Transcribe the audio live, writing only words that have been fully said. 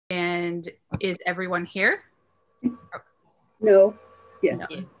And is everyone here? No. Yes.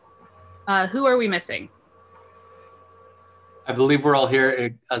 No. Who are we missing? I believe we're all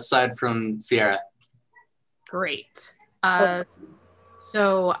here aside from Sierra. Great.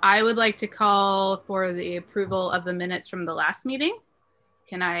 So I would like to call for the approval of the minutes from the last meeting.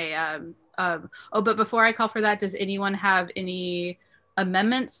 Can I, but before I call for that, does anyone have any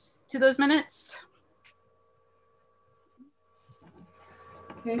amendments to those minutes?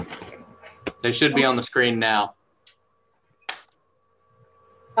 Okay. They should be on the screen now.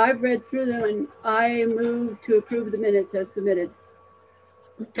 I've read through them and I move to approve the minutes as submitted.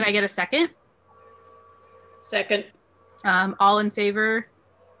 Can I get a second? Second. All in favor,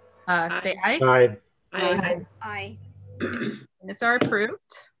 say aye. Aye. Aye. Aye. Minutes are approved.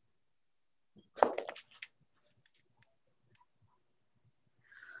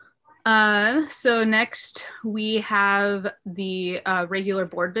 So next we have the regular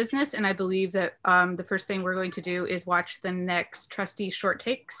board business, and I believe that the first thing we're going to do is watch the next trustee short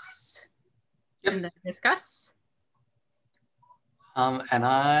takes. Yep. And then discuss. And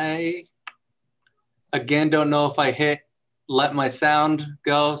I, again, don't know if I let my sound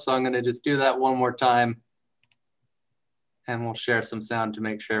go, so I'm gonna just do that one more time. And we'll share some sound to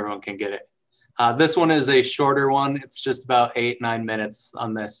make sure everyone can get it. This one is a shorter one. It's just about 8-9 minutes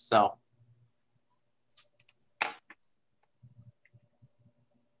on this, so.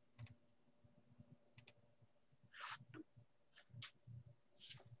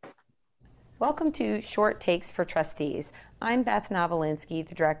 Welcome to Short Takes for Trustees. I'm Beth Novolinsky,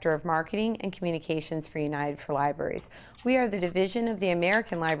 the Director of Marketing and Communications for United for Libraries. We are the division of the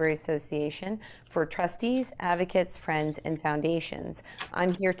American Library Association for trustees, advocates, friends, and foundations.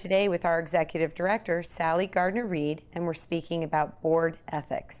 I'm here today with our Executive Director, Sally Gardner-Reed, and we're speaking about board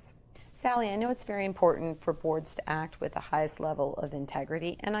ethics. Sally, I know it's very important for boards to act with the highest level of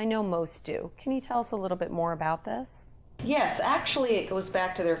integrity, and I know most do. Can you tell us a little bit more about this? Yes, actually it goes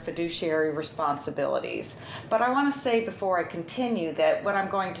back to their fiduciary responsibilities. But I want to say before I continue that what I'm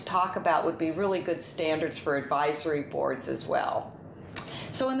going to talk about would be really good standards for advisory boards as well.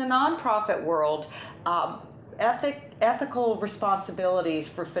 So in the nonprofit world, ethical responsibilities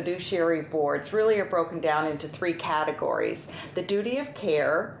for fiduciary boards really are broken down into 3 categories: the duty of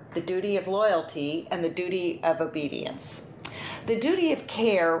care, the duty of loyalty, and the duty of obedience. The duty of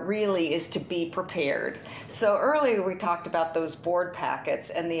care really is to be prepared. So earlier we talked about those board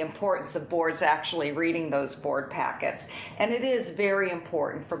packets and the importance of boards actually reading those board packets. And it is very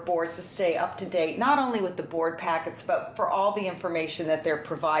important for boards to stay up to date, not only with the board packets, but for all the information that they're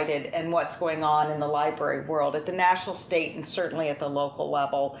provided and what's going on in the library world at the national, state, and certainly at the local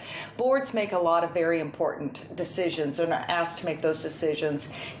level. Boards make a lot of very important decisions and are asked to make those decisions,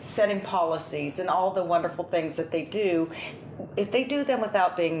 setting policies and all the wonderful things that they do. If they do them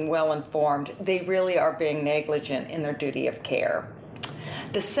without being well informed, they really are being negligent in their duty of care.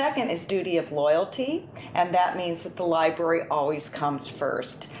 The second is duty of loyalty, and that means that the library always comes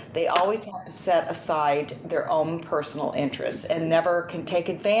first. They always have to set aside their own personal interests and never can take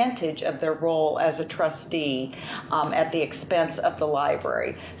advantage of their role as a trustee at the expense of the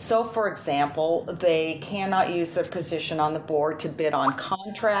library. So, for example, they cannot use their position on the board to bid on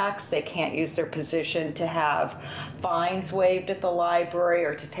contracts. They can't use their position to have fines waived at the library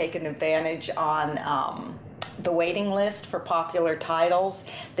or to take an advantage on the waiting list for popular titles.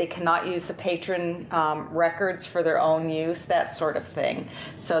 They cannot use the patron records for their own use, that sort of thing.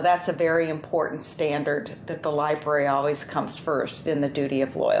 So that's a very important standard, that the library always comes first in the duty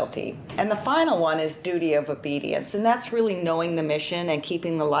of loyalty. And the final one is duty of obedience, and that's really knowing the mission and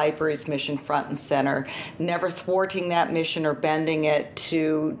keeping the library's mission front and center, never thwarting that mission or bending it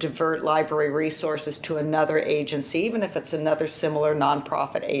to divert library resources to another agency, even if it's another similar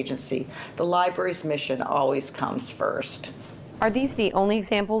nonprofit agency. The library's mission always comes first. Are these the only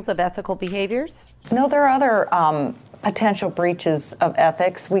examples of ethical behaviors? No, there are other potential breaches of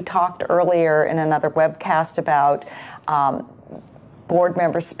ethics. We talked earlier in another webcast about board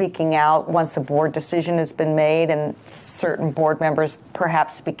members speaking out once a board decision has been made, and certain board members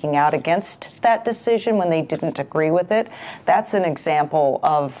perhaps speaking out against that decision when they didn't agree with it. That's an example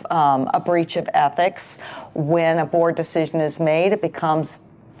of a breach of ethics. When a board decision is made, it becomes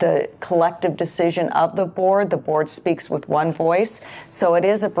the collective decision of the board. The board speaks with one voice. So it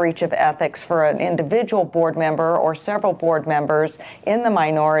is a breach of ethics for an individual board member or several board members in the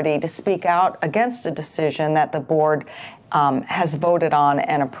minority to speak out against a decision that the board has voted on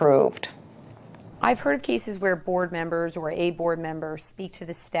and approved. I've heard of cases where board members or a board member speak to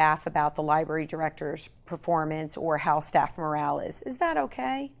the staff about the library director's performance or how staff morale is. Is that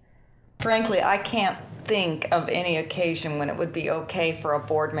okay? Frankly, I can't think of any occasion when it would be okay for a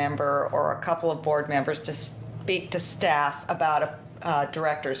board member or a couple of board members to speak to staff about a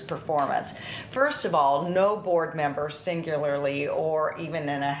director's performance. First of all, no board member singularly or even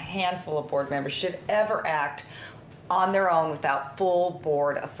in a handful of board members should ever act on their own without full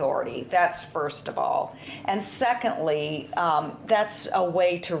board authority. That's first of all. And secondly, that's a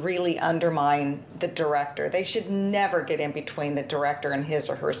way to really undermine the director. They should never get in between the director and his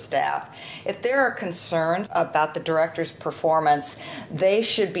or her staff. If there are concerns about the director's performance, they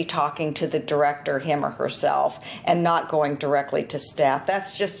should be talking to the director, him or herself, and not going directly to staff.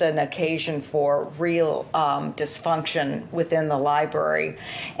 That's just an occasion for real dysfunction within the library.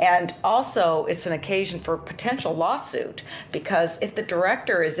 And also, it's an occasion for potential lawsuit, because if the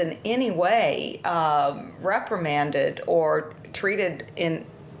director is in any way reprimanded or treated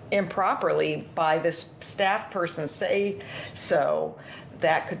improperly by this staff person, say so,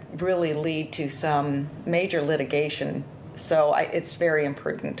 that could really lead to some major litigation. So it's very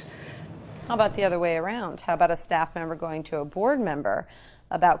imprudent. How about the other way around? How about a staff member going to a board member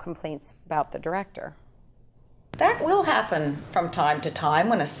about complaints about the director? That will happen from time to time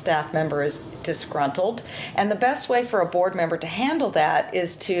when a staff member is disgruntled. And the best way for a board member to handle that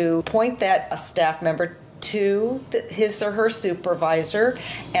is to point that a staff member to his or her supervisor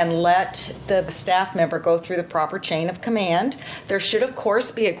and let the staff member go through the proper chain of command. There should, of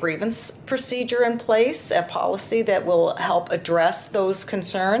course, be a grievance procedure in place, a policy that will help address those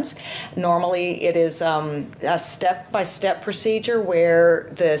concerns. Normally, it is a step-by-step procedure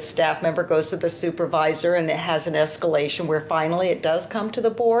where the staff member goes to the supervisor and it has an escalation where finally it does come to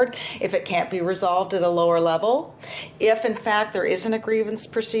the board if it can't be resolved at a lower level. If, in fact, there isn't a grievance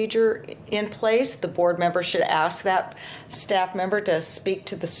procedure in place, the board member should ask that staff member to speak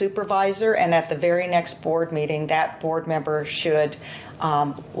to the supervisor, and at the very next board meeting, that board member should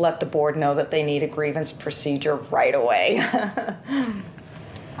let the board know that they need a grievance procedure right away. How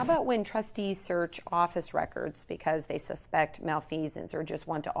about when trustees search office records because they suspect malfeasance or just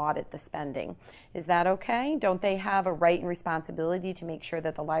want to audit the spending? Is that okay? Don't they have a right and responsibility to make sure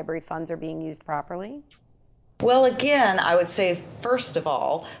that the library funds are being used properly? Well, again, I would say, first of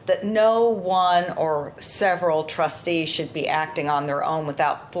all, that no one or several trustees should be acting on their own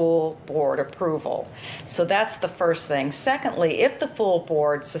without full board approval. So that's the first thing. Secondly, if the full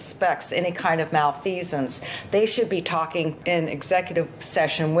board suspects any kind of malfeasance, they should be talking in executive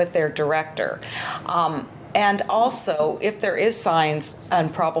session with their director. And also, if there is signs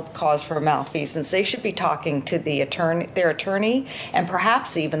and probable cause for malfeasance, they should be talking to their attorney, and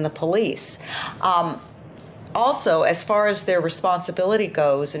perhaps even the police. Also, as far as their responsibility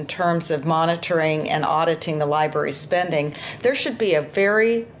goes in terms of monitoring and auditing the library's spending, there should be a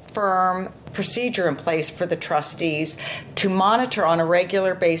very firm procedure in place for the trustees to monitor on a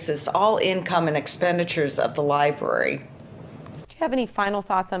regular basis all income and expenditures of the library. Do you have any final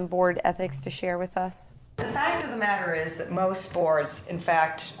thoughts on board ethics to share with us? The fact of the matter is that most boards, in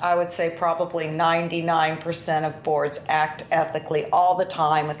fact, I would say probably 99% of boards act ethically all the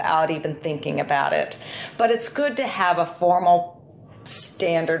time without even thinking about it. But it's good to have a formal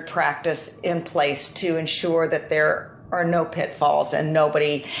standard practice in place to ensure that there are no pitfalls and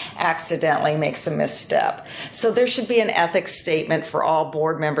nobody accidentally makes a misstep. So there should be an ethics statement for all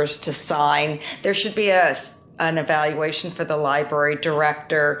board members to sign. There should be an evaluation for the library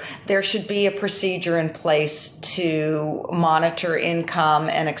director. There should be a procedure in place to monitor income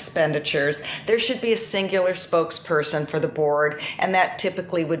and expenditures. There should be a singular spokesperson for the board, and that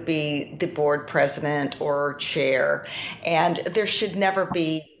typically would be the board president or chair. And there should never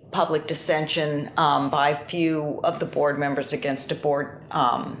be public dissension by few of the board members against a board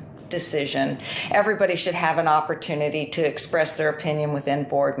decision. Everybody should have an opportunity to express their opinion within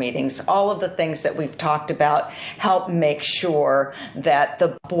board meetings. All of the things that we've talked about help make sure that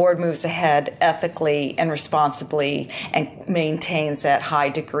the board moves ahead ethically and responsibly and maintains that high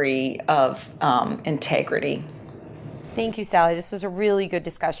degree of integrity. Thank you, Sally. This was a really good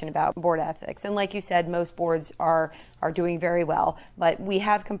discussion about board ethics. And like you said, most boards are doing very well. But we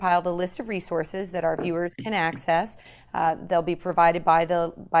have compiled a list of resources that our viewers can access. They'll be provided by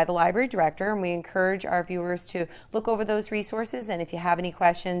the library director, and we encourage our viewers to look over those resources. And if you have any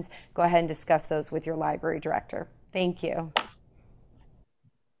questions, go ahead and discuss those with your library director. Thank you.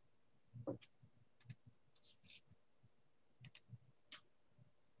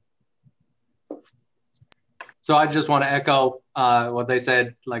 So I just want to echo what they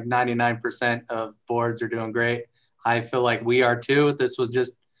said, like 99% of boards are doing great. I feel like we are too. This was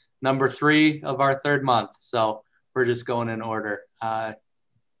just number 3 of our 3rd month. So we're just going in order. And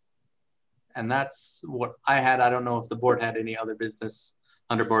that's what I had. I don't know if the board had any other business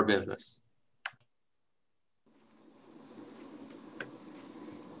under board business.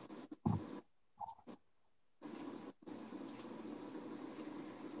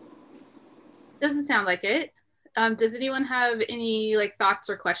 Doesn't sound like it. Does anyone have any like thoughts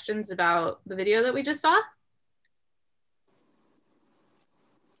or questions about the video that we just saw?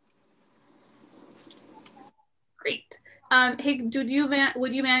 Great. Hey, would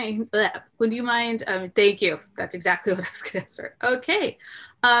you mind? Thank you. That's exactly what I was going to answer. Okay.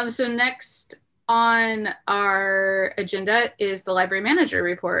 So next on our agenda is the library manager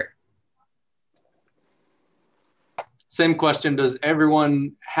report. Same question. Does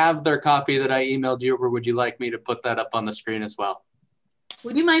everyone have their copy that I emailed you, or would you like me to put that up on the screen as well?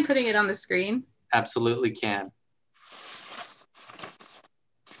 Would you mind putting it on the screen? Absolutely can.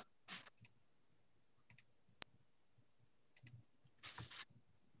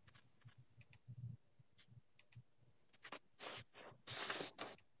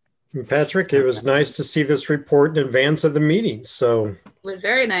 Patrick, it was nice to see this report in advance of the meeting. So It was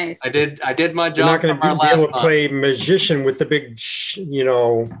very nice. I did my you're job. not going from our to be last able to month. play magician with the big,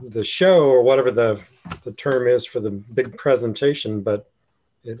 the show or whatever the term is for the big presentation, but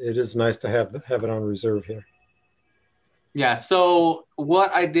it is nice to have it on reserve here. Yeah, so what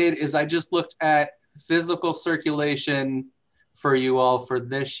I did is I just looked at physical circulation for you all for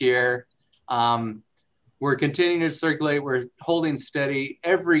this year. We're continuing to circulate. We're holding steady.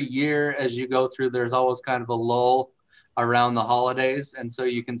 Every year as you go through, there's always kind of a lull around the holidays. And so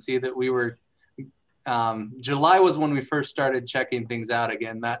you can see that we were, July was when we first started checking things out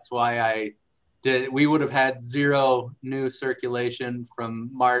again. That's why we would have had 0 new circulation from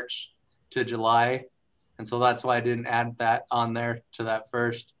March to July. And so that's why I didn't add that on there to that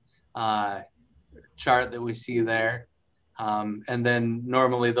first chart that we see there. And then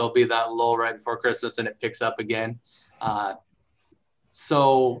normally there'll be that lull right before Christmas and it picks up again.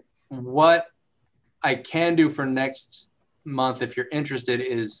 So what I can do for next month, if you're interested,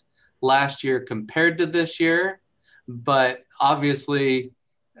 is last year compared to this year. But obviously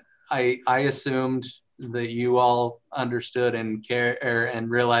I assumed that you all understood and and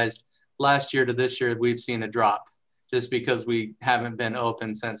realized last year to this year, we've seen a drop just because we haven't been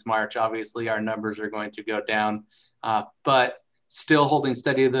open since March. Obviously our numbers are going to go down. But still holding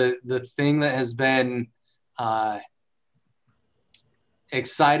steady. The thing that has been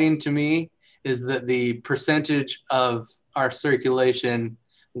exciting to me is that the percentage of our circulation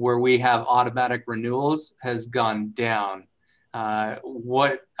where we have automatic renewals has gone down.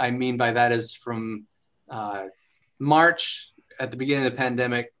 What I mean by that is from March, at the beginning of the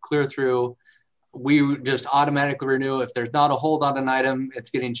pandemic, clear through, we just automatically renew. If there's not a hold on an item, it's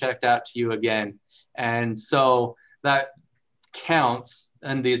getting checked out to you again. And so that counts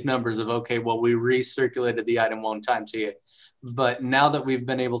in these numbers of, okay, well, we recirculated the item one time to you. But now that we've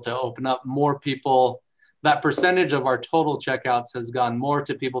been able to open up, more people, that percentage of our total checkouts has gone more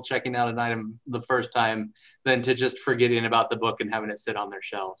to people checking out an item the first time than to just forgetting about the book and having it sit on their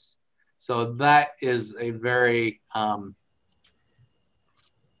shelves. So that is a very, I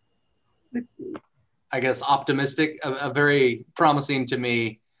guess, optimistic, a very promising to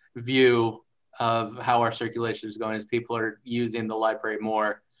me view of how our circulation is going, as people are using the library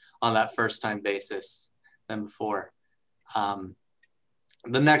more on that first time basis than before. The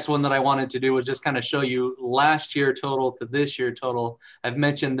next one that I wanted to do was just kind of show you last year total to this year total. I've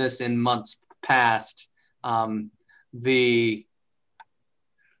mentioned this in months past. The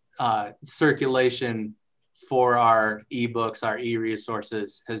circulation for our ebooks, our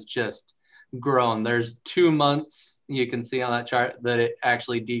e-resources has just grown. There's 2 months you can see on that chart that it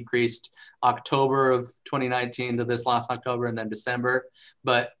actually decreased, October of 2019 to this last October, and then December.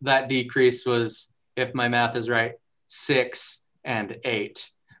 But that decrease was, if my math is right, 6 and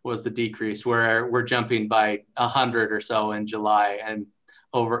 8 was the decrease, where we're jumping by 100 or so in July. And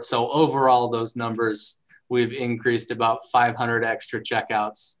so overall, those numbers, we've increased about 500 extra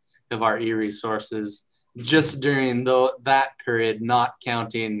checkouts of our e-resources just during that period, not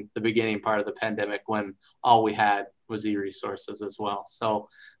counting the beginning part of the pandemic when all we had was e-resources as well. So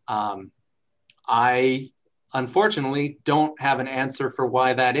I unfortunately don't have an answer for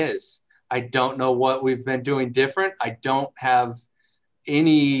why that is. I don't know what we've been doing different. I don't have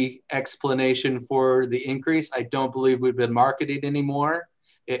any explanation for the increase. I don't believe we've been marketing anymore.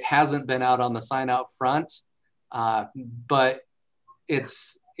 It hasn't been out on the sign out front, but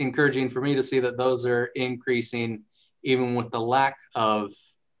it's encouraging for me to see that those are increasing even with the lack of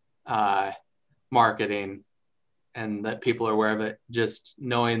marketing, and that people are aware of it, just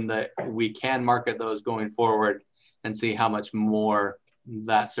knowing that we can market those going forward and see how much more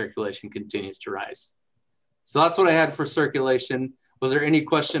that circulation continues to rise. So that's what I had for circulation. Was there any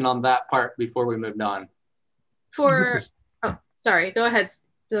question on that part before we moved on? Sorry, go ahead.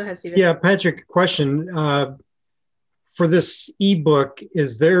 Go ahead, Stephen. Yeah, Patrick, question. For this ebook,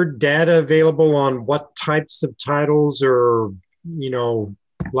 is there data available on what types of titles or,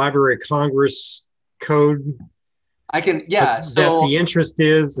 Library of Congress code? I can, yeah. That the interest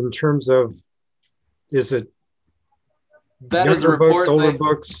is in terms of, is it that is a report books, older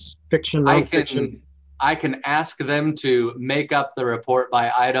books, fiction, nonfiction? I can ask them to make up the report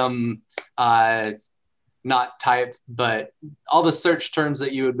by item, not type, but all the search terms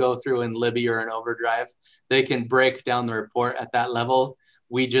that you would go through in Libby or in Overdrive. They can break down the report at that level.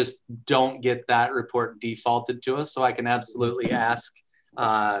 We just don't get that report defaulted to us. So I can absolutely ask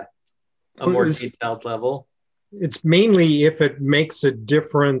a more detailed level. It's mainly if it makes a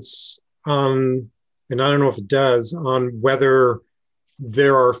difference on, and I don't know if it does, on whether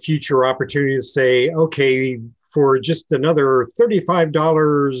there are future opportunities to say, okay, for just another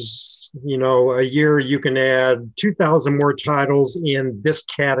 $35, a year, you can add 2,000 more titles in this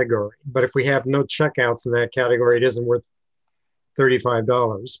category. But if we have no checkouts in that category, it isn't worth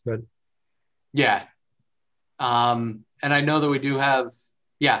 $35. But yeah, and I know that we do have.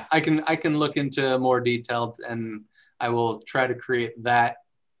 Yeah, I can look into more detailed, and I will try to create that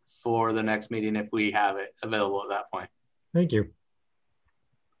for the next meeting if we have it available at that point. Thank you.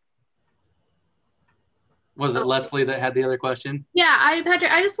 Was it Leslie that had the other question? Yeah,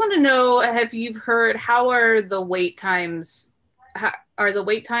 Patrick, I just want to know, have you heard, how are the wait times? Are the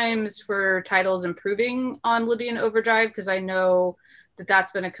wait times for titles improving on Libby and Overdrive? Because I know that that's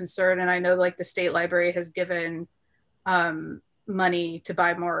been a concern, and I know like the state library has given money to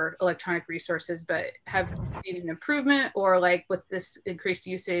buy more electronic resources, but have you seen an improvement, or like with this increased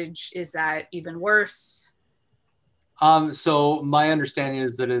usage, is that even worse? So my understanding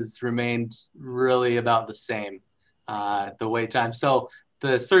is that it's remained really about the same, the wait time. So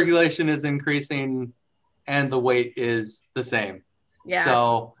the circulation is increasing and the wait is the same. Yeah.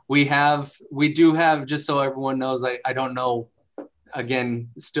 So we do have, just so everyone knows, I don't know, again,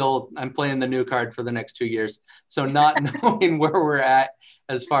 still I'm playing the new card for the next 2 years. So not knowing where we're at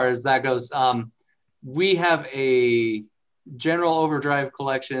as far as that goes. We have a general Overdrive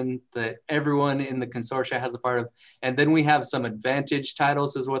collection that everyone in the consortia has a part of. And then we have some advantage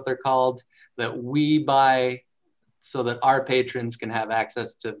titles is what they're called, that we buy so that our patrons can have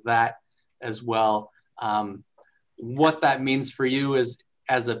access to that as well. What that means for you is,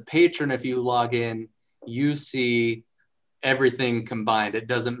 as a patron, if you log in, you see everything combined. It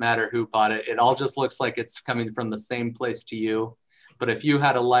doesn't matter who bought it. It all just looks like it's coming from the same place to you. But if you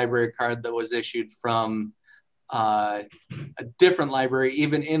had a library card that was issued from a different library,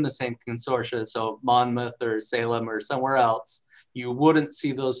 even in the same consortia, so Monmouth or Salem or somewhere else, you wouldn't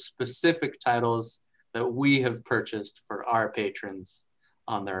see those specific titles that we have purchased for our patrons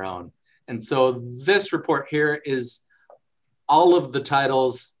on their own. And so this report here is all of the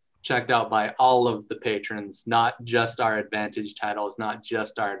titles checked out by all of the patrons, not just our advantage titles, not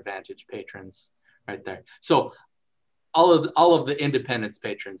just our advantage patrons right there. So all of the independence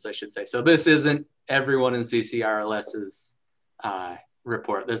patrons, I should say. So this isn't everyone in CCRLS's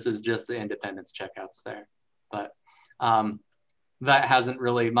report. This is just the independence checkouts there. But that hasn't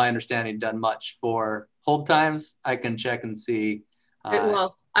really, my understanding, done much for hold times. I can check and see.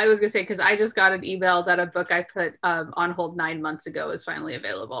 Well, I was gonna say, because I just got an email that a book I put on hold 9 months ago is finally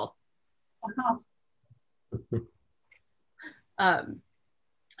available.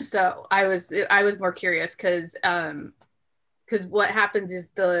 So I was more curious because what happens is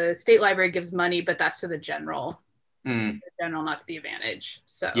the state library gives money, but that's to the general, the general, not to the advantage.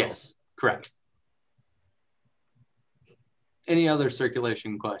 So yes, correct. Any other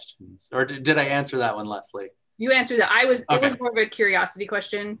circulation questions, or did I answer that one, Leslie? You answered that. It was more of a curiosity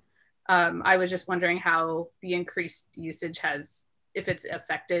question. I was just wondering how the increased usage has, if it's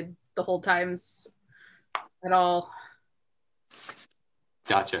affected the hold times at all.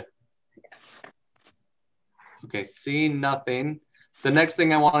 Gotcha. Okay, seeing nothing. The next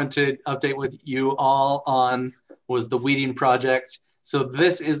thing I wanted to update with you all on was the weeding project. So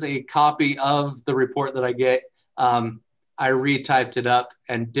this is a copy of the report that I get. I retyped it up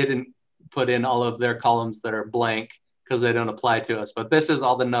and didn't put in all of their columns that are blank because they don't apply to us, but this is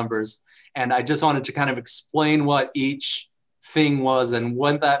all the numbers. And I just wanted to kind of explain what each thing was and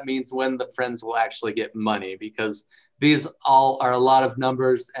what that means when the friends will actually get money, because these all are a lot of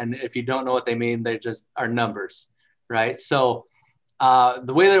numbers. And if you don't know what they mean, they just are numbers, right? So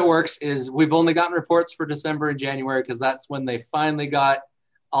the way that it works is we've only gotten reports for December and January because that's when they finally got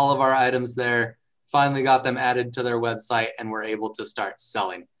all of our items there, finally got them added to their website, and were able to start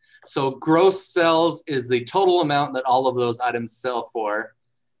selling. So gross sales is the total amount that all of those items sell for.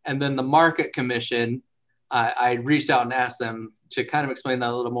 And then the market commission, I reached out and asked them to kind of explain that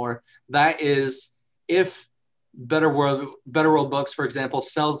a little more. That is if Better World Books, for example,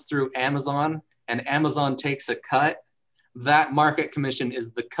 sells through Amazon and Amazon takes a cut, that market commission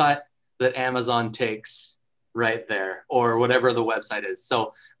is the cut that Amazon takes right there, or whatever the website is.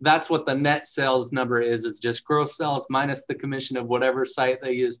 So that's what the net sales number is just gross sales minus the commission of whatever site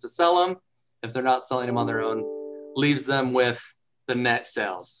they use to sell them. If they're not selling them on their own, leaves them with the net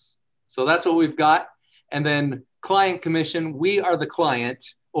sales. So that's what we've got. And then client commission, we are the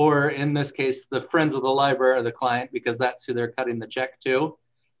client, or in this case, the Friends of the Library are the client because that's who they're cutting the check to.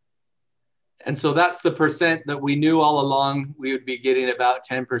 And so that's the percent that we knew all along we would be getting about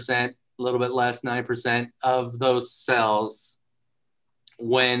 10%, a little bit less, 9% of those sales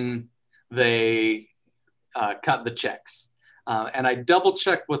when they cut the checks. And I double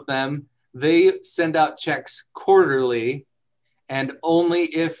checked with them. They send out checks quarterly and only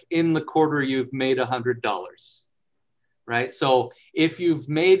if in the quarter you've made $100, right? So if you've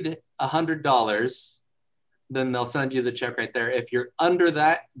made $100, then they'll send you the check right there. If you're under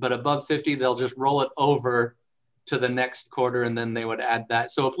that, but above 50, they'll just roll it over to the next quarter and then they would add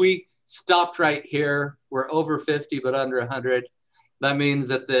that. So if we stopped right here, we're over 50, but under 100, that means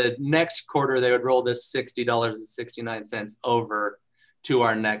that the next quarter, they would roll this $60.69 over to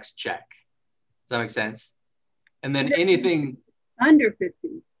our next check. Does that make sense? And then anything under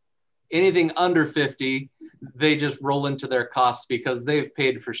 50. Anything under 50, they just roll into their costs because they've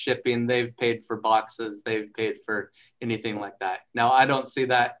paid for shipping, they've paid for boxes, they've paid for anything like that. Now, I don't see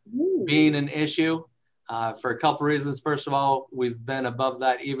that being an issue for a couple reasons. First of all, we've been above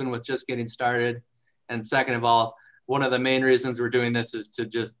that even with just getting started. And second of all, one of the main reasons we're doing this is to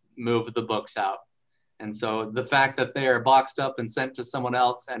just move the books out. And so the fact that they are boxed up and sent to someone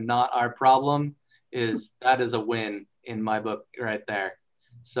else and not our problem that is a win in my book right there.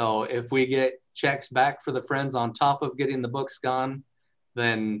 So if we get checks back for the Friends on top of getting the books gone,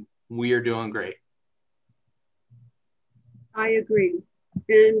 then we are doing great. I agree.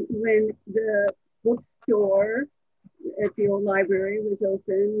 And when the bookstore at the old library was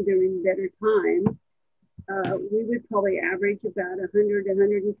open during better times, we would probably average about 100 to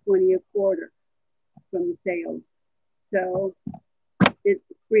 120 a quarter from the sales. So it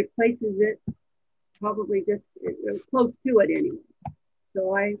replaces it probably just close to it anyway.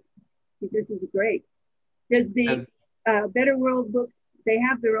 So I think this is great. Does the Better World Books, they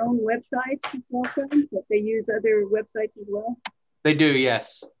have their own websites as well, but they use other websites as well? They do,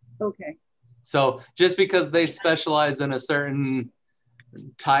 yes. Okay. So just because they specialize in a certain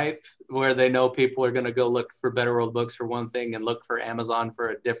type where they know people are going to go look for Better World Books for one thing and look for Amazon for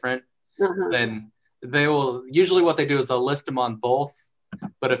a different, then they will, usually what they do is they'll list them on both.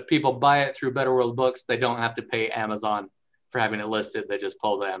 But if people buy it through Better World Books, they don't have to pay Amazon for having it listed. They just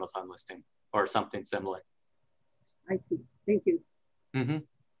pull the Amazon listing or something similar. I see. Thank you. Mm-hmm.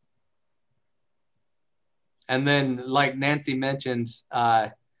 And then, like Nancy mentioned,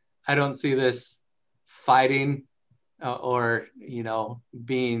 I don't see this fighting or,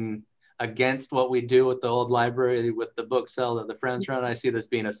 being against what we do with the old library, with the book sale that the Friends run. I see this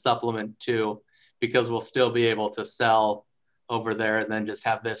being a supplement too, because we'll still be able to sell over there and then just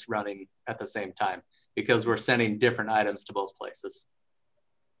have this running at the same time because we're sending different items to both places.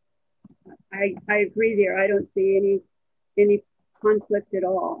 I agree there. I don't see any conflict at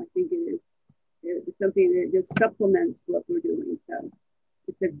all. I think it's something that just supplements what we're doing. So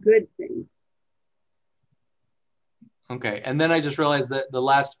it's a good thing. Okay, and then I just realized that the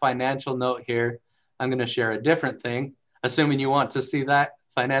last financial note here, I'm going to share a different thing, assuming you want to see that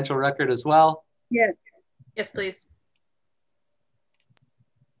financial record as well. Yes. Yes, please.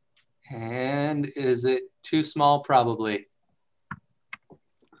 And is it too small? Probably.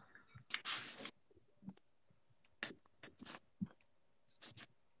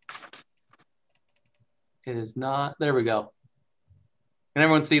 It is not. There we go. Can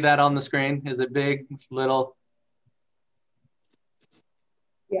everyone see that on the screen? Is it big, little?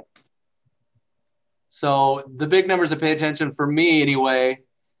 Yeah. So the big numbers to pay attention for me anyway,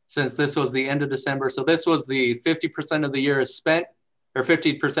 since this was the end of December. So this was the 50% of the year is spent, or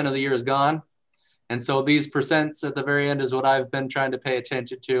 50% of the year is gone. And so these percents at the very end is what I've been trying to pay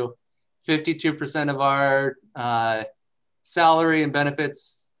attention to. 52% of our salary and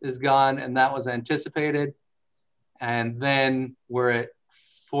benefits is gone, and that was anticipated. And then we're at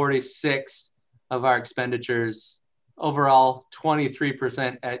 46 of our expenditures. Overall,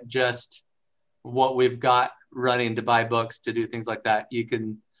 23% at just what we've got running to buy books, to do things like that. You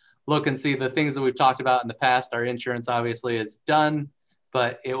can look and see the things that we've talked about in the past. Our insurance obviously is done.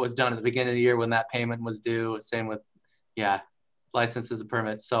 but it was done at the beginning of the year when that payment was due. Same with, licenses and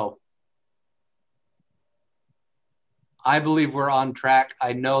permits. So I believe we're on track.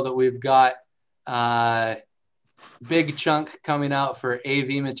 I know that we've got big chunk coming out for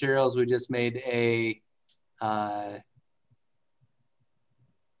AV materials. We just made a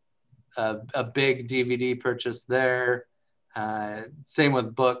big DVD purchase there. Same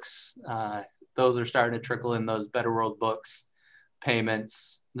with books. Those are starting to trickle in, those Better World books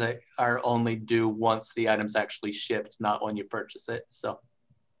payments that are only due once the item's actually shipped, not when you purchase it. So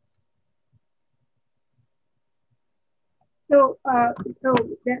that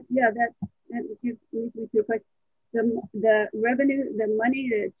gives me to a question. The revenue, the money,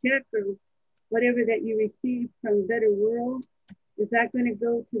 the check or whatever that you receive from Better World, is that going to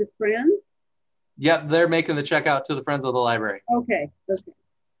go to the Friends? Yep, they're making the check out to the Friends of the Library. Okay.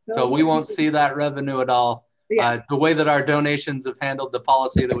 So we won't see that revenue at all. Yeah. The way that our donations have handled the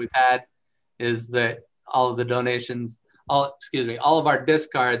policy that we've had is that all of the donations, all of our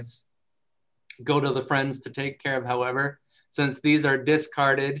discards go to the Friends to take care of. However, since these are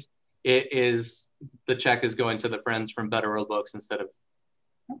discarded, the check is going to the Friends from Better World Books instead of,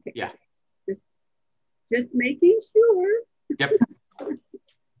 Just making sure. Yep.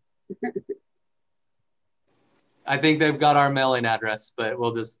 I think they've got our mailing address, but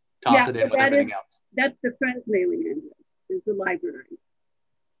we'll just toss it in with everything else. That's the Friends mailing address, is the library.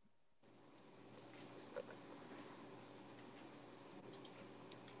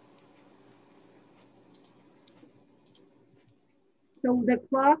 So the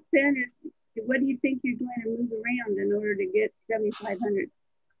clock then is, what do you think you're going to move around in order to get $7,500?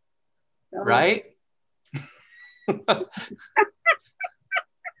 Right?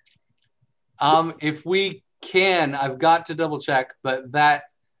 If we can, I've got to double check, but that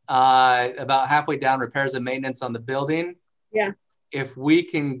about halfway down, repairs and maintenance on the building. Yeah. If we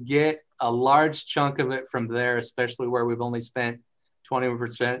can get a large chunk of it from there, especially where we've only spent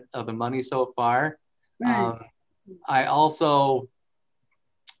 20% of the money so far. Right. I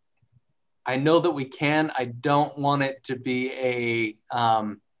know that we can. I don't want it to be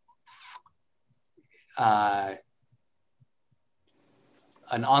an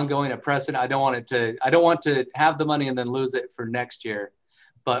ongoing precedent. I don't want to have the money and then lose it for next year.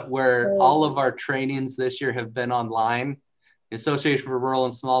 But where all of our trainings this year have been online, the Association for Rural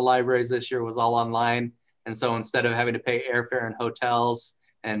and Small Libraries this year was all online. And so instead of having to pay airfare and hotels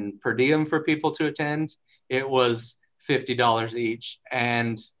and per diem for people to attend, it was $50 each.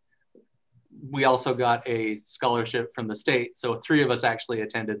 And we also got a scholarship from the state. So 3 of us actually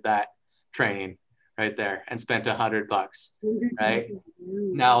attended that training right there and spent $100, right?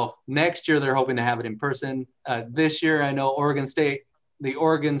 Now, next year, they're hoping to have it in person. This year, I know the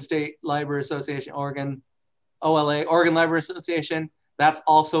Oregon State Library Association, Oregon Library Association, that's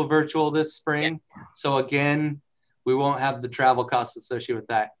also virtual this spring. Yeah. So again, we won't have the travel costs associated with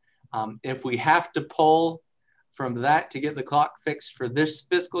that. If we have to pull from that to get the clock fixed for this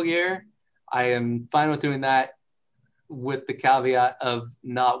fiscal year, I am fine with doing that, with the caveat of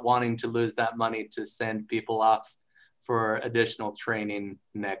not wanting to lose that money to send people off for additional training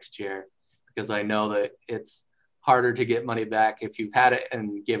next year, because I know that it's harder to get money back if you've had it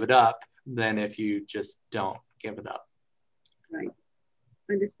and give it up than if you just don't give it up. Right.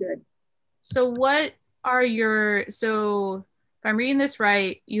 Understood. So so if I'm reading this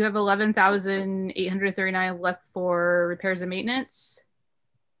right, you have 11,839 left for repairs and maintenance?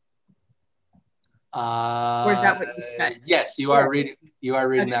 Or is that what you spent? Yes, you are reading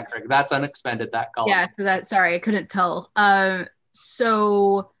that correct. That's unexpended, that column. Yeah, so sorry, I couldn't tell.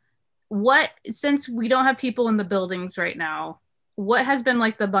 So since we don't have people in the buildings right now, what has been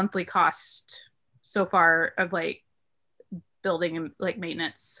like the monthly cost so far of like building and like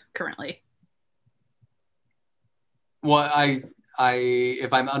maintenance currently? Well,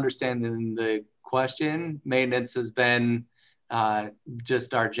 if I'm understanding the question, maintenance has been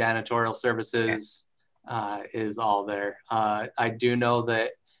just our janitorial services is all there. I do know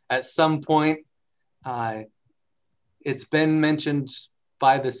that at some point it's been mentioned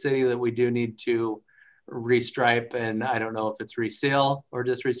by the city that we do need to restripe, and I don't know if it's reseal or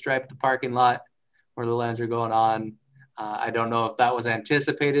just restripe the parking lot where the lines are going on. I don't know if that was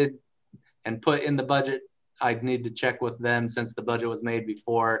anticipated and put in the budget. I'd need to check with them since the budget was made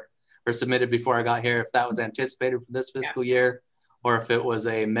before or submitted before I got here, if that was anticipated for this fiscal year, or if it was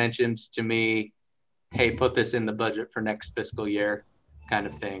mentioned to me, hey, put this in the budget for next fiscal year kind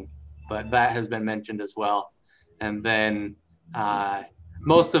of thing. But that has been mentioned as well. And then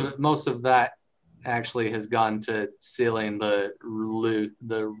most of that actually has gone to sealing the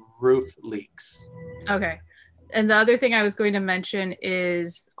roof leaks. Okay. And the other thing I was going to mention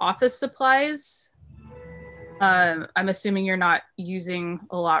is office supplies. I'm assuming you're not using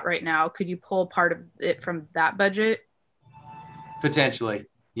a lot right now. Could you pull part of it from that budget? Potentially,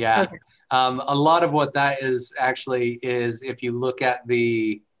 yeah. Okay. A lot of what that is actually is if you look at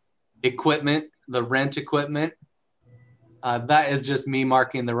the equipment, the rent equipment, that is just me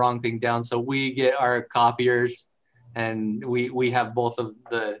marking the wrong thing down. So we get our copiers, and we have both of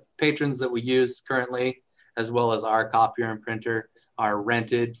the patrons that we use currently, as well as our copier and printer are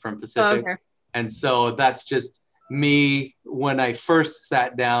rented from Pacific. Oh, okay. And so that's just me when I first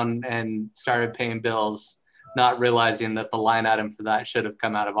sat down and started paying bills, not realizing that the line item for that should have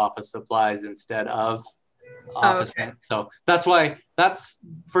come out of office supplies instead of office rent. So that's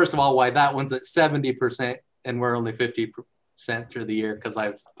first of all why that one's at 70% and we're only 50% through the year, because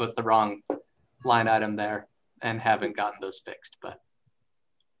I've put the wrong line item there and haven't gotten those fixed. But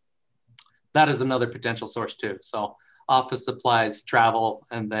that is another potential source too. So office supplies, travel,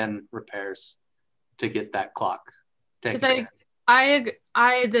 and then repairs to get that clock taken care. I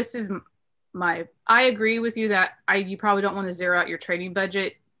agree with you that you probably don't want to zero out your training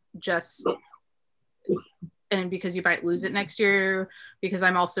budget and because you might lose it next year, because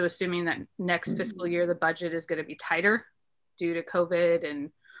I'm also assuming that next fiscal year the budget is going to be tighter due to COVID and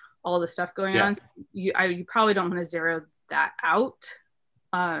all the stuff going on. So you probably don't want to zero that out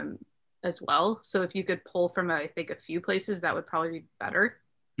as well. So if you could pull from I think a few places, that would probably be better.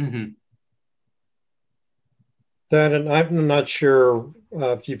 Mm-hmm. That, and I'm not sure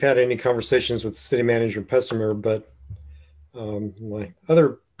if you've had any conversations with the city manager Pessimer, but my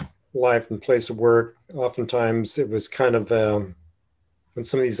other life and place of work, oftentimes it was kind of when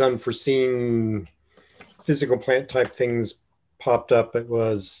some of these unforeseen physical plant type things popped up, it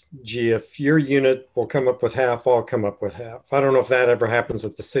was, gee, if your unit will come up with half, I'll come up with half. I don't know if that ever happens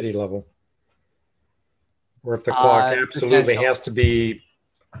at the city level, or if the clock absolutely has to be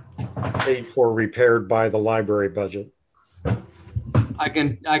paid for, repaired by the library budget. I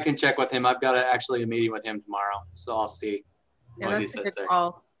can check with him. I've got actually a meeting with him tomorrow, so I'll see what he says there.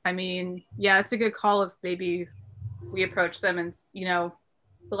 Call. I mean, yeah, it's a good call if maybe we approach them and, the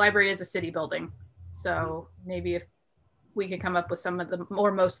library is a city building, so maybe if we could come up with some of the,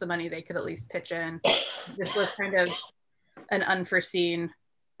 or most of the money, they could at least pitch in. This was kind of an unforeseen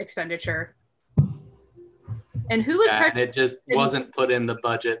expenditure. And who was and it just wasn't put in the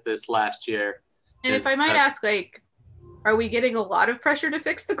budget this last year. And if I might ask, like, are we getting a lot of pressure to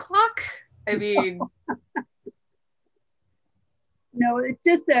fix the clock? I mean, no, it's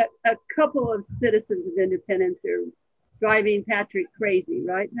just a couple of citizens of Independence are driving Patrick crazy,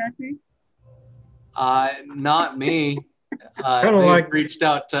 right, Patrick? Not me. They reached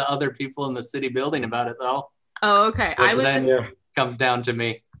out to other people in the city building about it, though. Oh, okay. Comes down to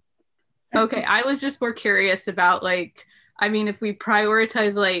me. Okay, I was just more curious about, like, I mean, if we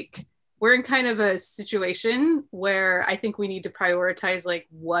prioritize, like, we're in kind of a situation where I think we need to prioritize, like,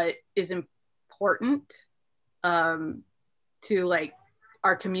 what is important to, like,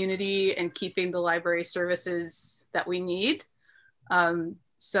 our community and keeping the library services that we need.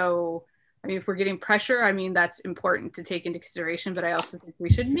 So, I mean, if we're getting pressure, I mean, that's important to take into consideration, but I also think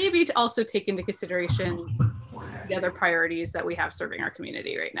we should maybe also take into consideration the other priorities that we have serving our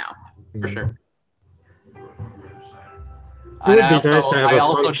community right now. For sure. It would be nice to have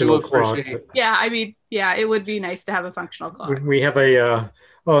a functional clock. Yeah, I mean, yeah, it would be nice to have a functional clock. We have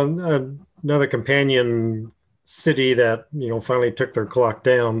another companion city that finally took their clock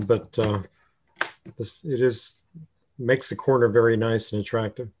down, but makes the corner very nice and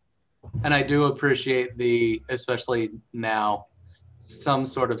attractive. And I do appreciate especially now, some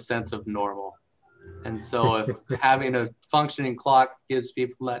sort of sense of normal. And so if having a functioning clock gives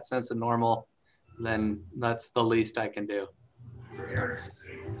people that sense of normal, then that's the least I can do.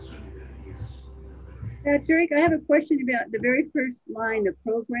 Patrick, I have a question about the very first line of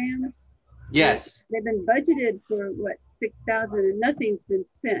programs. Yes. They've been budgeted for what, 6,000 and nothing's been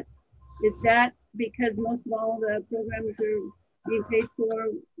spent. Is that because most of all the programs are being paid for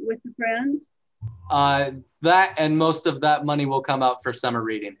with the Friends? That and most of that money will come out for summer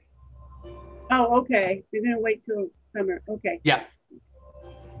reading. Oh, okay. You're going to wait till summer. Okay. Yeah.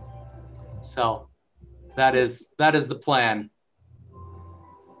 So that is the plan.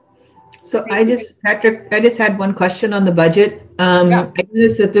 So Patrick, I just had one question on the budget. I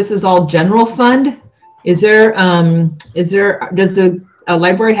noticed that this is all general fund. Does the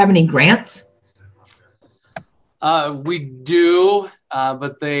library have any grants? We do,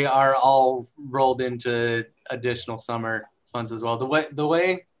 but they are all rolled into additional summer funds as well. The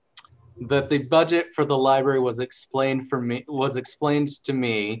way that the budget for the library was explained to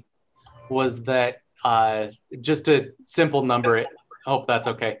me was that just a simple number. I hope that's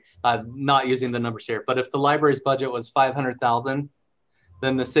okay. Not using the numbers here, but if the library's budget was 500,000,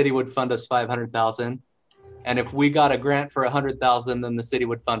 then the city would fund us 500,000. And if we got a grant for 100,000, then the city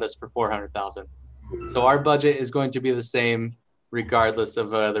would fund us for 400,000. So our budget is going to be the same regardless of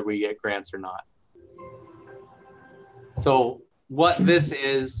whether we get grants or not. So what this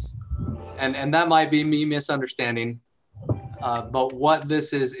is, and that might be me misunderstanding, but what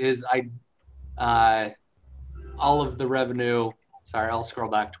this is all of the revenue, sorry, I'll scroll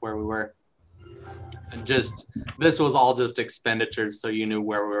back to where we were. And just, this was all just expenditures, so you knew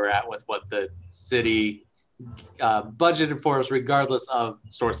where we were at with what the city budgeted for us, regardless of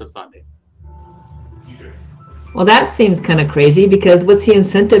source of funding. Well, that seems kind of crazy, because what's the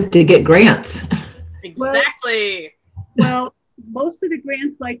incentive to get grants? Exactly. Well, most of the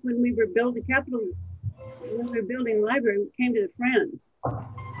grants, like when we were building when we were building library, came to the Friends.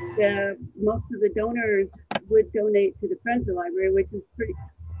 Most of the donors would donate to the Friends of the Library, which is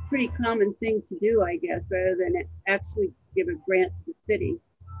pretty common thing to do, I guess, rather than actually give a grant to the city.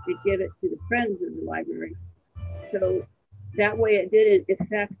 They'd give it to the Friends of the Library. So that way it didn't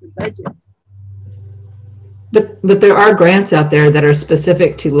affect the budget. But there are grants out there that are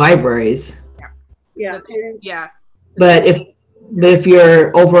specific to libraries. Yeah. Yeah. But if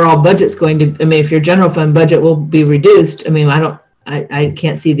your overall budget's going to, I mean, if your general fund budget will be reduced, I mean, I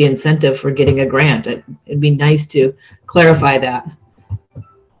can't see the incentive for getting a grant. It'd be nice to clarify that.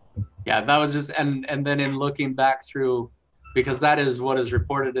 Yeah, that was just, and then in looking back through, because that is what is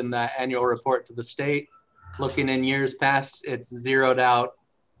reported in that annual report to the state, looking in years past, it's zeroed out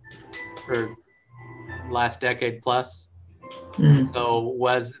for last decade plus. So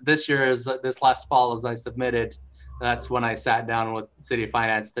was this year, this last fall, as I submitted, that's when I sat down with City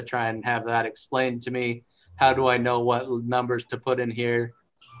Finance to try and have that explained to me. How do I know what numbers to put in here?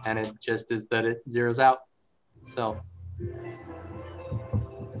 And it just is that it zeroes out. So.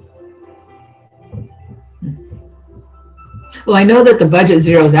 Well, I know that the budget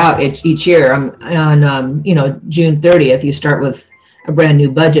zeroes out each year on June 30th. You start with a brand new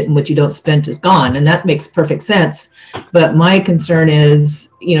budget, and what you don't spend is gone, and that makes perfect sense. But my concern is,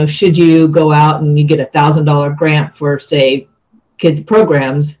 should you go out and you get $1,000 grant for, say, kids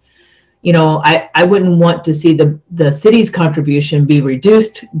programs, I wouldn't want to see the city's contribution be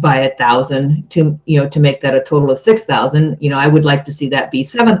reduced by 1,000 to make that a total of 6,000. I would like to see that be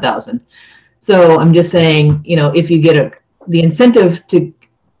 7,000. So I'm just saying, if you get the incentive to,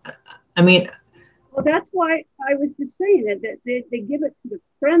 well, that's why I was just saying that they give it to the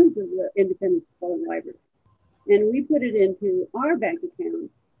Friends of the Independent Public Library, and we put it into our bank account,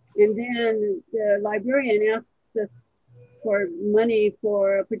 and then the librarian asks us for money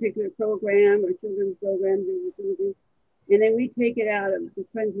for a particular program or children's programs or something, and then we take it out of the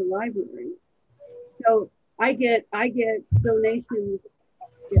Friends of the Library. So I get donations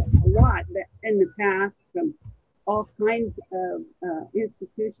a lot in the past from all kinds of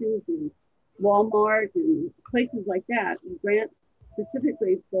institutions and Walmart and places like that, and grants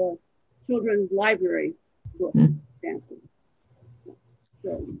specifically for children's library books.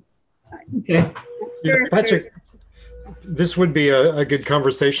 So, okay. Sure, Patrick, this would be a good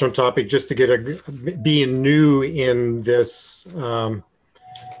conversational topic, just to get being new in this, in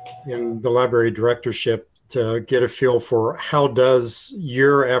the library directorship, to get a feel for how does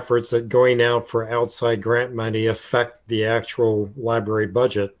your efforts at going out for outside grant money affect the actual library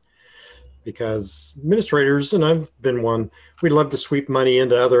budget? Because administrators, and I've been one, we'd love to sweep money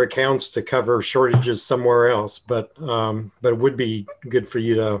into other accounts to cover shortages somewhere else, but it would be good for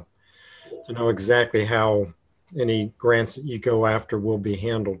you to know exactly how any grants that you go after will be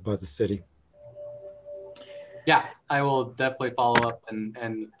handled by the city. Yeah, I will definitely follow up,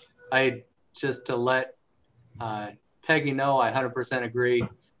 and I just to let Peggy know, I 100% agree.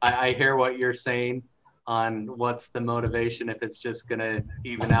 I hear what you're saying on what's the motivation if it's just going to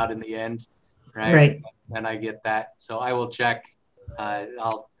even out in the end, right? Right. And I get that. So I will check. I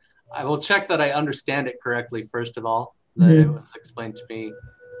will check that I understand it correctly, first of all, that it was explained to me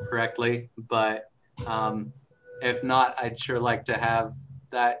correctly. But if not, I'd sure like to have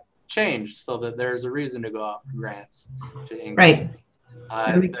that changed so that there's a reason to go out for grants to increase.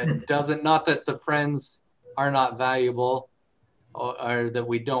 Right. That doesn't, not that the Friends are not valuable, or that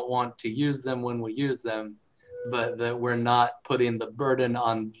we don't want to use them when we use them, but that we're not putting the burden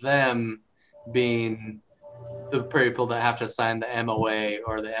on them being the people that have to sign the MOA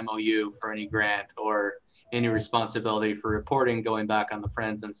or the MOU for any grant, or any responsibility for reporting going back on the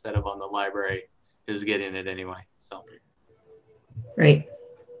Friends instead of on the library who's getting it anyway. So. Right.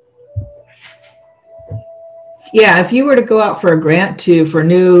 Yeah, if you were to go out for a grant for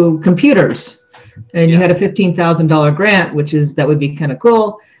new computers, and you had a $15,000 grant, that would be kind of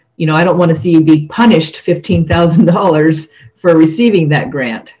cool. You know, I don't want to see you be punished $15,000 for receiving that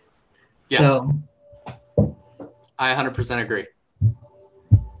grant. Yeah. So I 100% agree.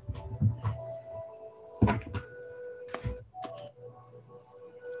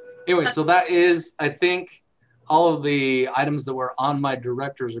 Anyway, so that is, I think, all of the items that were on my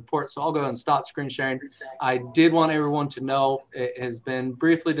director's report. So I'll go and stop screen sharing. I did want everyone to know it has been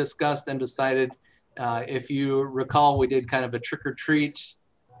briefly discussed and decided. If you recall, we did kind of a trick-or-treat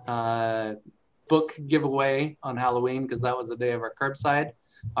book giveaway on Halloween because that was the day of our curbside.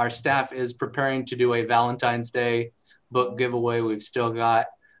 Our staff is preparing to do a Valentine's Day book giveaway. We've still got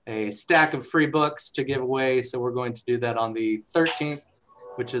a stack of free books to give away. So we're going to do that on the 13th,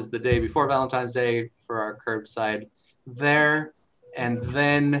 which is the day before Valentine's Day for our curbside there. And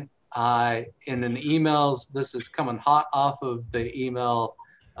then in an emails, this is coming hot off of the email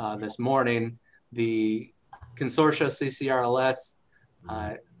this morning, the Consortia CCRLS.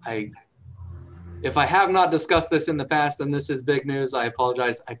 If I have not discussed this in the past, and this is big news, I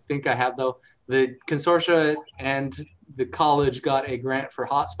apologize. I think I have though. The Consortia and the college got a grant for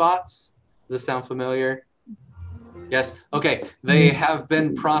hotspots. Does this sound familiar? Yes. Okay. They have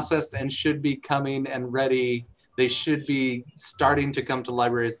been processed and should be coming and ready. They should be starting to come to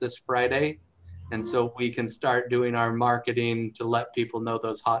libraries this Friday. And so we can start doing our marketing to let people know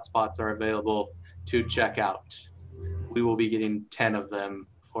those hotspots are available to check out. We will be getting 10 of them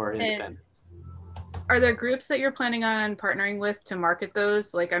for independence. Are there groups that you're planning on partnering with to market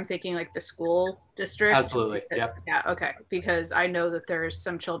those? Like I'm thinking like the school district. Absolutely. Yep. Yeah. Okay. Because I know that there's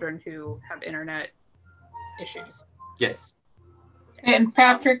some children who have internet issues. Yes. And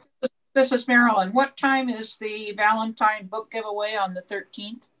Patrick, this is Marilyn. What time is the Valentine book giveaway on the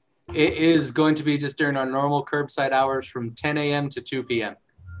 13th? It is going to be just during our normal curbside hours from 10 a.m. to 2 p.m.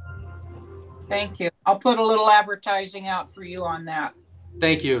 Thank you. I'll put a little advertising out for you on that.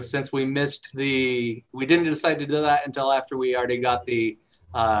 Thank you. Since we missed we didn't decide to do that until after we already got the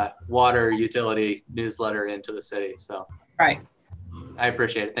water utility newsletter into the city. So right. I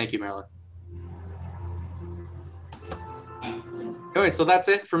appreciate it. Thank you, Marilyn. Anyway, so that's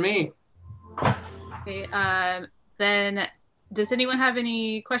it for me. Okay, then does anyone have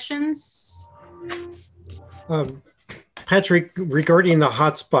any questions? Patrick, regarding the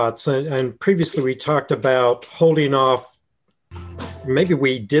hotspots, and previously we talked about holding off, maybe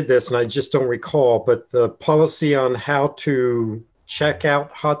we did this and I just don't recall, but the policy on how to check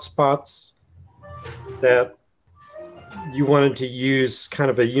out hotspots, that you wanted to use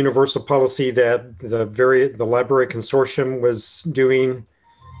kind of a universal policy that the library consortium was doing.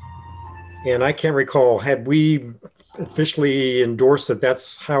 And I can't recall, had we officially endorsed that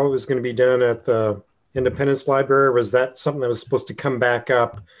that's how it was going to be done at the Independence Library? Or was that something that was supposed to come back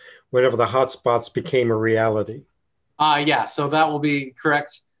up whenever the hotspots became a reality? Yeah, so that will be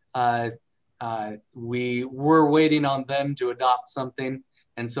correct. We were waiting on them to adopt something.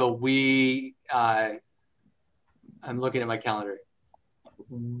 And so I'm looking at my calendar.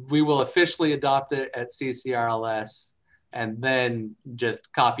 We will officially adopt it at CCRLS and then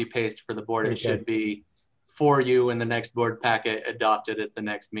just copy paste for the board. It should be for you in the next board packet, adopted at the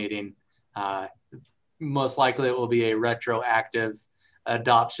next meeting. Most likely it will be a retroactive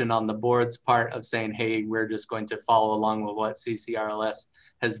adoption on the board's part of saying, hey, we're just going to follow along with what CCRLS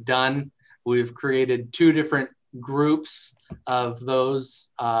has done. We've created 2 different groups of those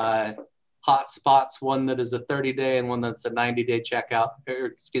hotspots, one that is a 30-day and one that's a 90-day checkout, or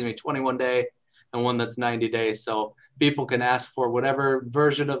excuse me, 21-day and one that's 90 days. So people can ask for whatever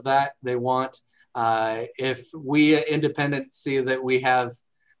version of that they want. If we at Independent see that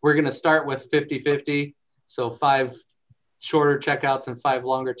we're going to start with 50-50, so 5 shorter checkouts and 5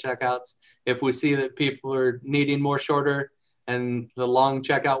 longer checkouts. If we see that people are needing more shorter and the long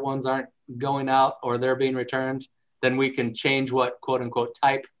checkout ones aren't going out or they're being returned, then we can change what quote unquote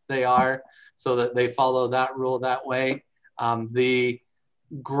type they are so that they follow that rule that way. The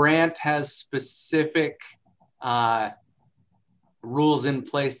grant has specific rules in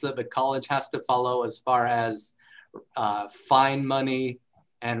place that the college has to follow as far as fine money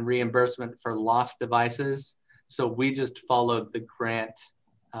and reimbursement for lost devices. So we just followed the grant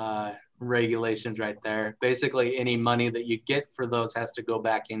regulations right there. Basically, any money that you get for those has to go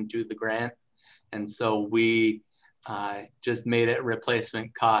back into the grant. And so we just made it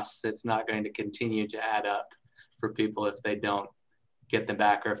replacement costs. It's not going to continue to add up for people if they don't get them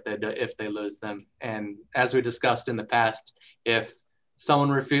back or if they lose them. And as we discussed in the past, if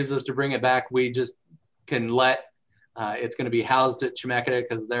someone refuses to bring it back, we just can let it's going to be housed at Chemeketa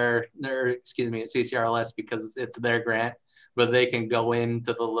because they're at CCRLS because it's their grant. but they can go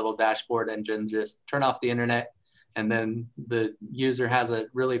into the little dashboard and just turn off the internet. And then the user has a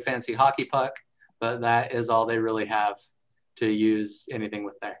really fancy hockey puck, but that is all they really have to use anything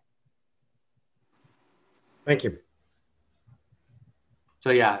with there. Thank you. So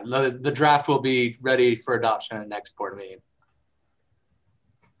yeah, the draft will be ready for adoption at next board meeting.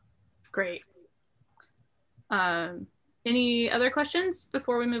 Great. Any other questions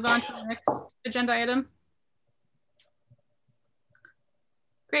before we move on to the next agenda item?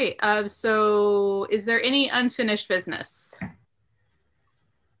 Great. So is there any unfinished business?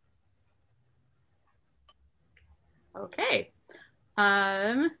 Okay.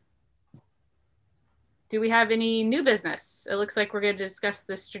 Do we have any new business? It looks like we're going to discuss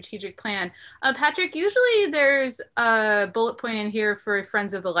the strategic plan. Patrick, usually there's a bullet point in here for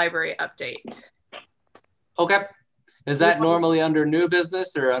Friends of the Library update. Okay. Is that normally under new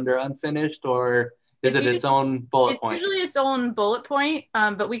business or under unfinished, or is it its own bullet point? It's usually its own bullet point,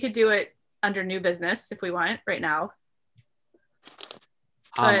 but we could do it under new business if we want right now.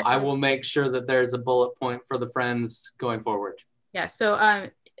 I will make sure that there's a bullet point for the Friends going forward. Yeah, so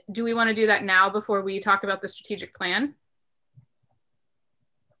do we want to do that now before we talk about the strategic plan?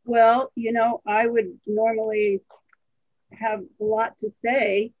 Well, you know, I would normally have a lot to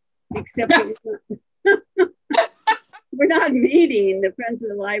say, except that we're not meeting. The Friends of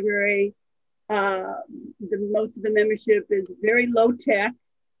the Library. Most of the membership is very low tech,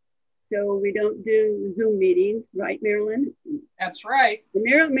 so we don't do Zoom meetings, right, Marilyn? That's right.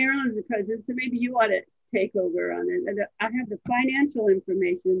 Marilyn's the president, so maybe you ought to take over on it. I have the financial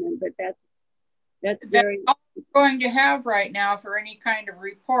information, but that's very. That's all we're going to have right now for any kind of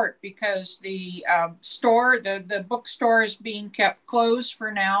report, because the the bookstore is being kept closed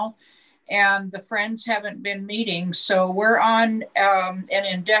for now, and the Friends haven't been meeting. So we're on an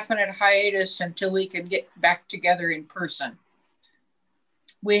indefinite hiatus until we can get back together in person.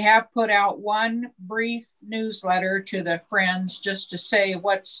 We have put out one brief newsletter to the Friends just to say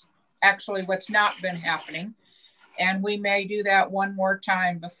what's not been happening. And we may do that one more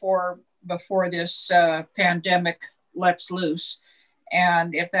time before this pandemic lets loose.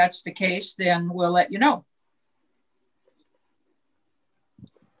 And if that's the case, then we'll let you know.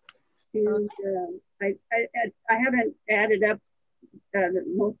 And I haven't added up the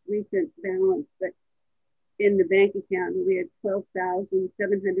most recent balance, but in the bank account we had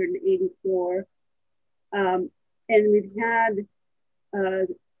 12,784, and we've had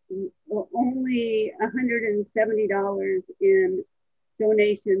only $170 in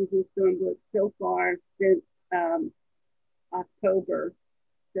donations and stormbooks so far since October.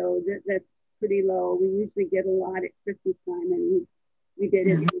 So that's pretty low. We usually get a lot at Christmas time, and we did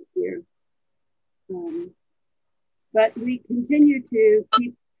it this year. But we continue to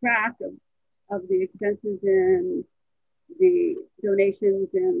keep track of the expenses and the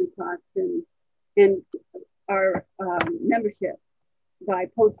donations and the costs and our membership by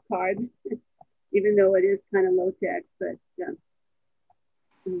postcards, even though it is kind of low tech. But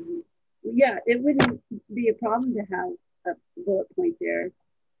yeah, it wouldn't be a problem to have a bullet point there,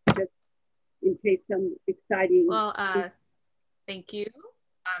 just in case some exciting. Well, thank you.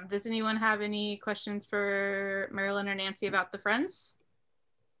 Does anyone have any questions for Marilyn or Nancy about the Friends?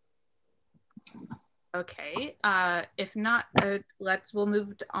 Okay, if not, we'll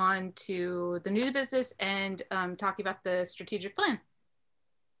move on to the new business and talking about the strategic plan.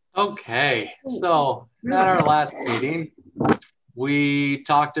 Okay, so at our last meeting, we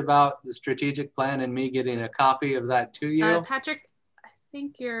talked about the strategic plan and me getting a copy of that to you. Patrick, I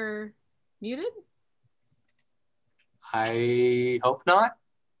think you're muted. I hope not.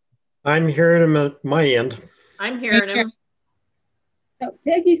 I'm hearing him at my end. I'm hearing him.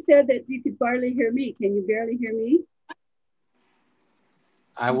 Peggy said that you could barely hear me. Can you barely hear me?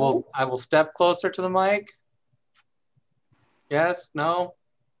 I will step closer to the mic. Yes, no?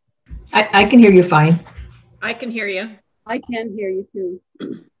 I can hear you fine. I can hear you. I can hear you too.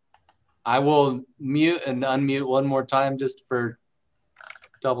 I will mute and unmute one more time just for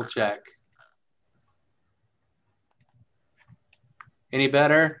double check. Any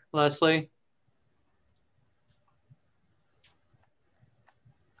better, Leslie?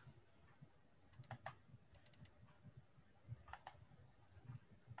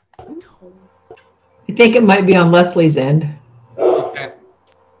 I think it might be on Leslie's end. Okay.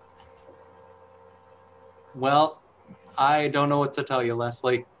 Well, I don't know what to tell you,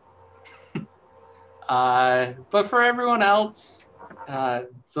 Leslie. But for everyone else,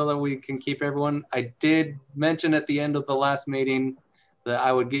 so that we can keep everyone, I did mention at the end of the last meeting that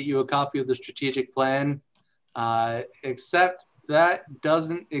I would get you a copy of the strategic plan, except that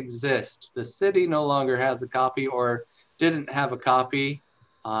doesn't exist. The city no longer has a copy or didn't have a copy.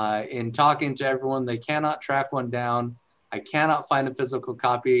 In talking to everyone, they cannot track one down. I cannot find a physical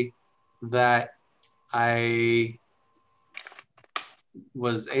copy that I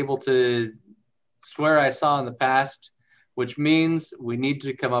was able to swear I saw in the past, which means we need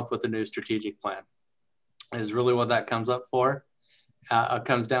to come up with a new strategic plan, is really what that comes up for,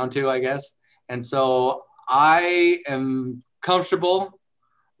 comes down to, I guess. And so I am comfortable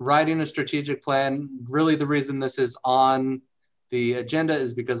writing a strategic plan. Really the reason this is on the agenda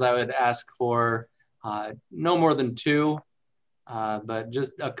is because I would ask for no more than 2, but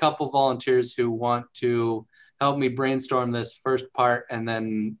just a couple volunteers who want to help me brainstorm this first part, and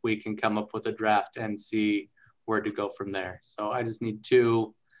then we can come up with a draft and see where to go from there. So I just need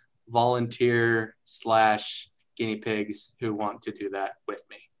 2 volunteer / guinea pigs who want to do that with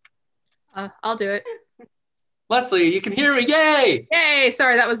me. I'll do it. Leslie, you can hear me. Yay! Yay!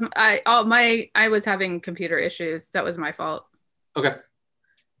 Sorry, that was I was having computer issues. That was my fault. Okay,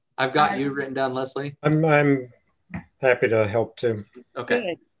 I've got you written down, Leslie. I'm happy to help too.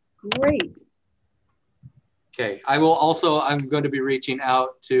 Okay. Good. Great. Okay, I'm going to be reaching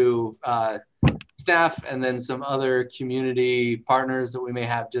out to staff and then some other community partners that we may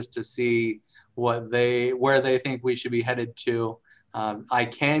have, just to see where they think we should be headed to. I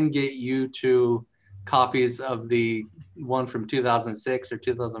can get you 2 copies of the one from 2006 or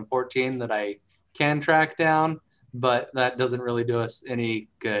 2014 that I can track down, but that doesn't really do us any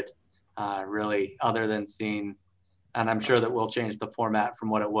good, really, other than seeing, and I'm sure that we'll change the format from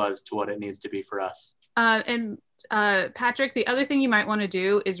what it was to what it needs to be for us. And Patrick, the other thing you might want to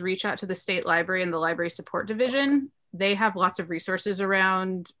do is reach out to the State Library and the Library Support Division. They have lots of resources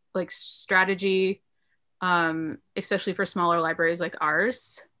around like strategy, especially for smaller libraries like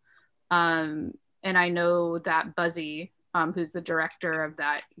ours. And I know that Buzzy, who's the director of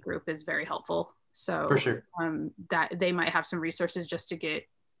that group, is very helpful. So for sure, that they might have some resources just to get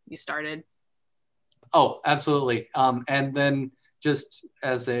you started. Oh, absolutely. And then just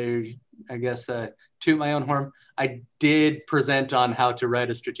as I guess, toot my own horn, I did present on how to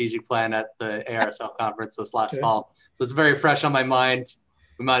write a strategic plan at the ARSL conference this last fall. So it's very fresh on my mind.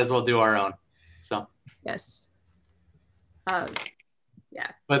 We might as well do our own. So yes. Yeah.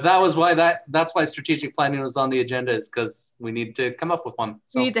 But that was why that's why strategic planning was on the agenda, is because we need to come up with one.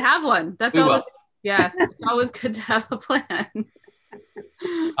 So we need to have one. That's all. Yeah, it's always good to have a plan. And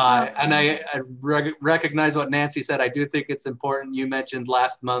I recognize what Nancy said. I do think it's important. You mentioned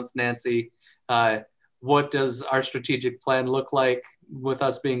last month, Nancy, what does our strategic plan look like with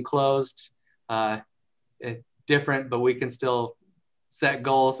us being closed? Different, but we can still set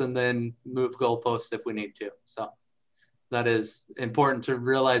goals and then move goalposts if we need to. So that is important to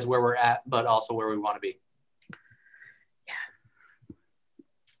realize where we're at, but also where we want to be.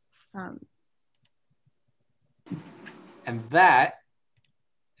 Yeah. And that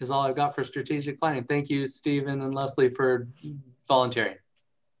is all I've got for strategic planning. Thank you, Stephen and Leslie, for volunteering.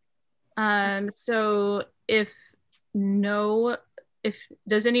 So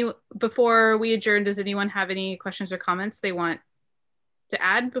before we adjourn, does anyone have any questions or comments they want to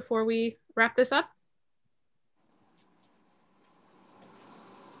add before we wrap this up?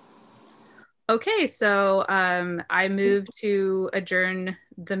 Okay, so I move to adjourn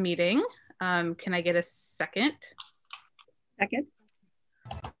the meeting. Can I get a second? Second.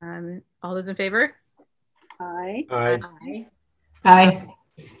 All those in favor? Aye. Aye. Aye. Aye.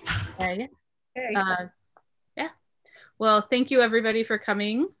 Okay. Yeah. Well, thank you everybody for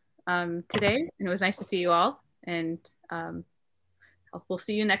coming today, and it was nice to see you all. And we'll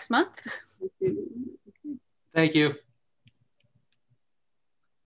see you next month. Thank you.